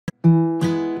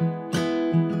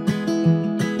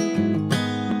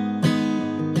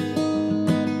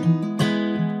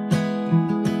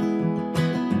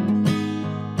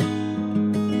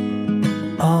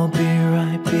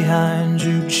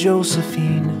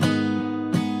Josephine.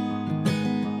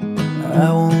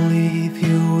 I won't leave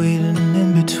you waiting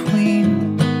in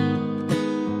between.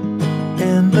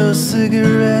 And the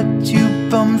cigarette you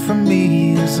bummed from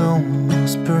me is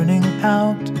almost burning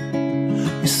out.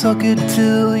 You suck it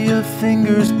till your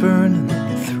fingers burn and then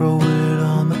you throw it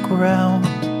on the ground.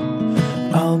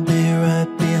 I'll be right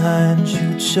behind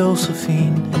you,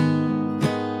 Josephine.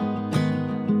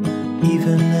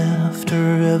 Even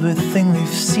after everything we've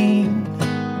seen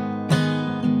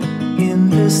in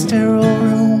this sterile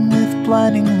room with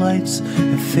blinding lights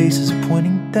and faces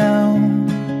pointing down,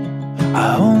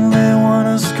 I only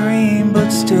wanna scream,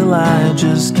 but still I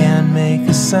just can't make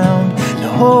a sound.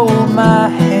 Now hold my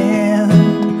hand,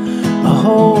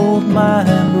 hold my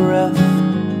breath.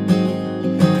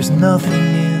 There's nothing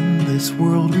in this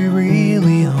world we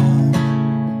really own.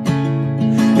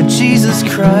 And Jesus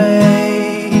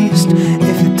Christ,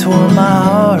 if you tore my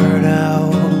heart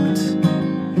out,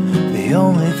 the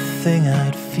only thing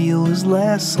I'd feel is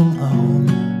less alone,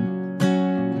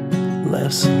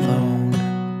 less alone.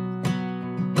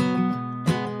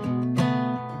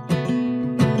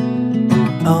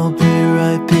 I'll be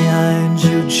right behind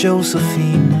you,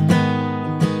 Josephine.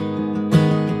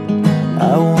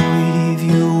 I won't leave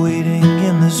you waiting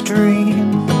in this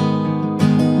dream,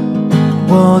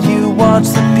 while you watch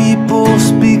the people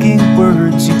speaking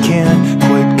words you can't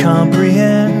quite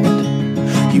comprehend.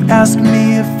 You ask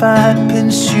me if I'd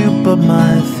pinch you, but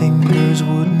my fingers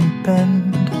wouldn't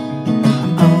bend.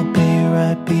 I'll be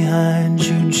right behind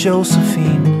you,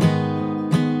 Josephine,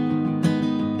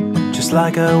 just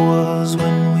like I was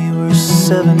when we were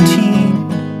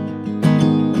 17.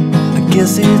 I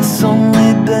guess it's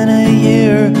only been a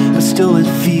year, but still it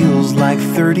feels like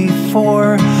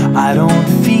 34. I don't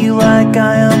feel like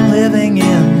I am living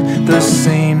in the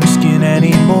same skin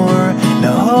anymore.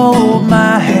 Now hold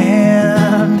my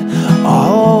hand,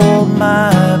 hold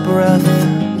my breath.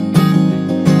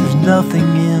 There's nothing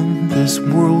in this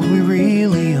world we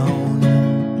really own.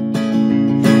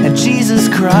 And Jesus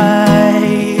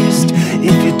Christ,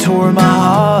 if you tore my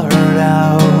heart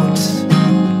out,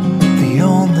 the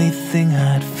only thing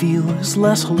I'd feel is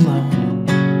less alone,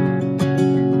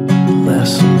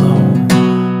 less alone.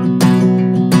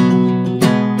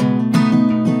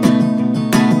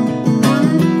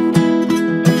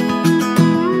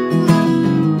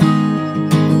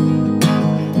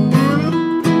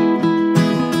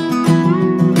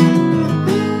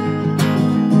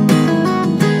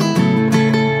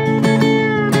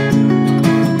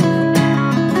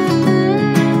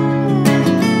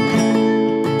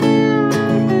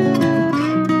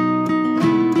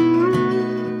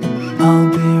 I'll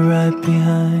be right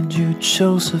behind you,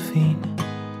 Josephine.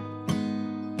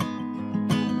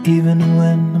 Even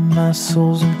when my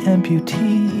soul's an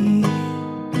amputee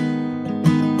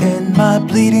and my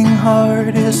bleeding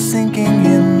heart is sinking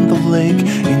in the lake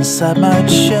inside my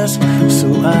chest, so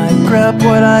I grab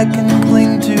what I can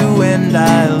cling to and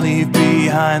I leave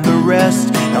behind the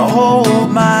rest. Now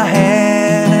hold my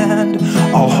hand,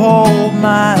 I'll hold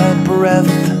my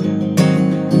breath.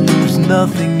 There's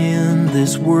nothing in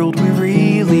this world we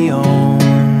really own.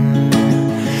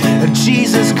 And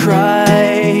Jesus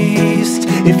Christ,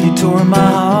 if you tore my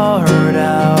heart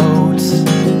out,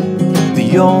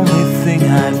 the only thing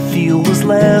I'd feel was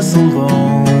less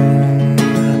alone.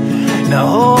 Now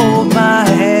hold my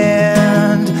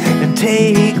hand and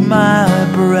take my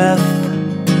breath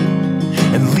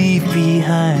and leave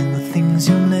behind the things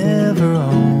you'll never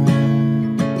own.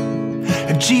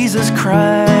 And Jesus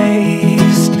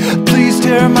Christ, please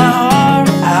tear my heart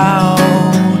out.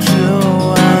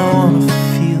 Oh, I wanna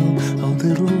feel a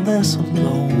little less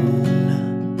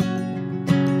alone,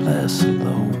 less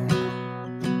alone.